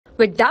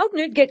With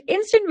Doubtnut, get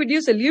instant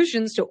video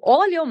solutions to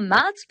all your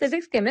maths,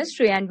 physics,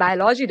 chemistry, and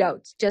biology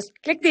doubts. Just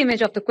click the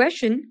image of the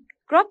question,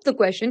 crop the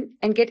question,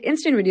 and get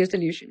instant video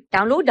solution.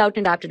 Download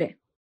Doubtnut app today.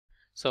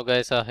 So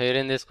guys, here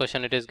in this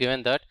question it is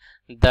given that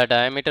the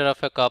diameter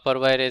of a copper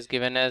wire is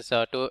given as 2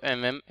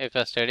 mm if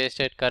a steady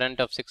state current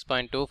of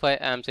 6.25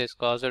 amps is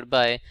caused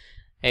by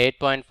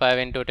 8.5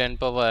 into 10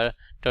 power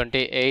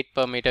 28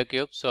 per meter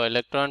cube. So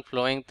electron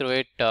flowing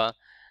through it,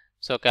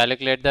 so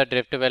calculate the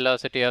drift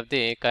velocity of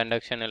the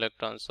conduction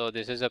electron. So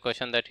this is a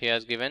question that he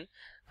has given,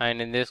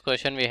 and in this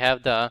question we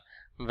have the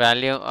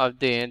value of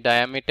the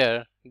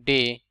diameter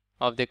D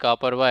of the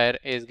copper wire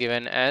is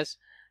given as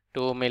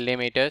 2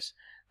 millimeters.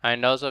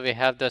 And also we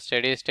have the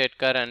steady state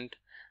current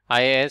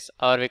Is,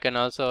 or we can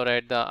also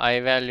write the I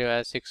value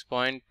as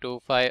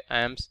 6.25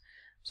 amps.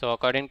 So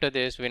according to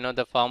this, we know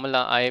the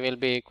formula I will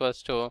be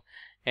equals to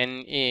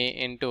Ne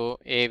into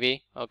Av.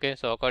 Okay,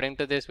 so according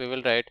to this we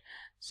will write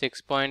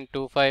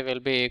 6.25 will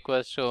be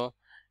equals to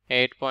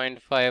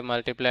 8.5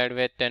 multiplied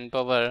with 10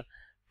 power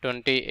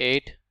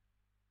 28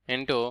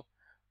 into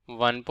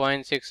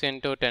 1.6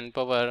 into 10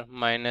 power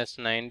minus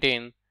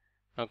 19.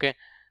 Okay,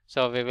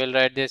 so we will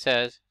write this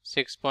as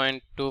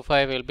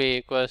 6.25 will be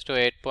equals to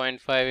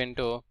 8.5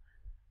 into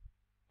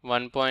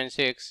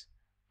 1.6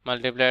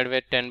 multiplied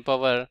with 10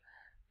 power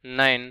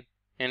 9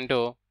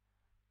 into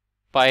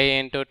pi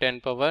into 10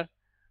 power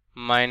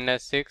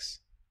minus 6.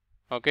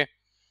 Okay,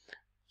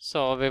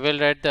 so we will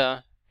write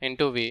the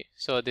into V.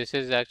 So this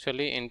is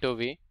actually into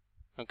V.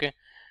 Okay,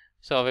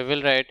 so we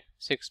will write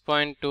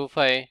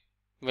 6.25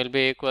 will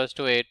be equals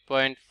to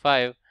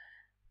 8.5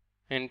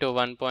 into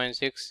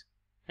 1.6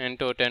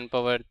 into 10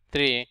 power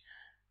 3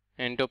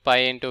 into pi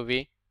into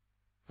V.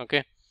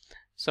 Okay,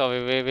 so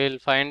we will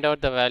find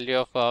out the value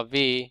of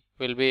V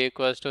will be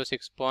equals to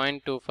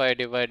 6.25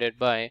 divided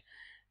by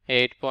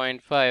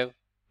 8.5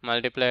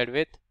 multiplied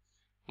with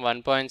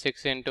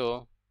 1.6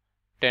 into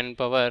 10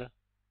 power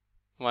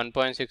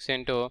 1.6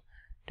 into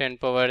 10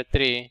 power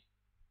 3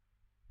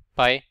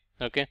 pi.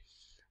 Okay,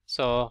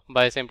 so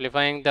by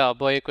simplifying the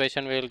above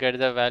equation we will get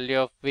the value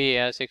of V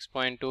as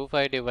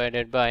 6.25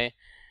 divided by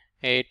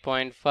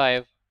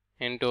 8.5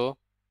 into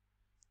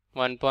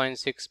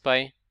 1.6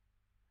 pi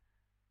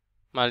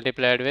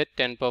multiplied with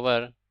 10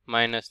 power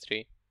minus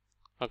 3.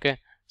 Okay,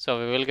 so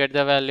we will get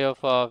the value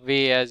of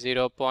V as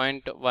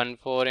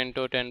 0.14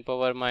 into 10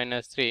 power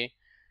minus 3,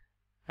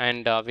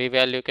 and V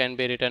value can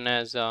be written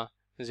as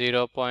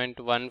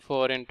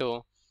 0.14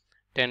 into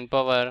 10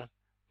 power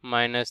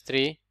minus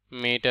 3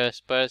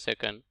 meters per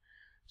second.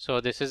 So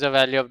this is the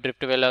value of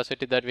drift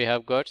velocity that we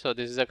have got. So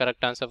this is the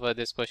correct answer for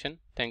this question.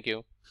 Thank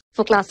you.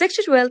 For class 6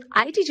 to 12,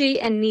 IIT JEE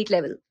and NEET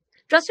level.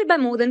 Trusted by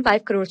more than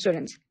 5 crore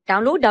students.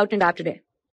 Download Doubtnut app today.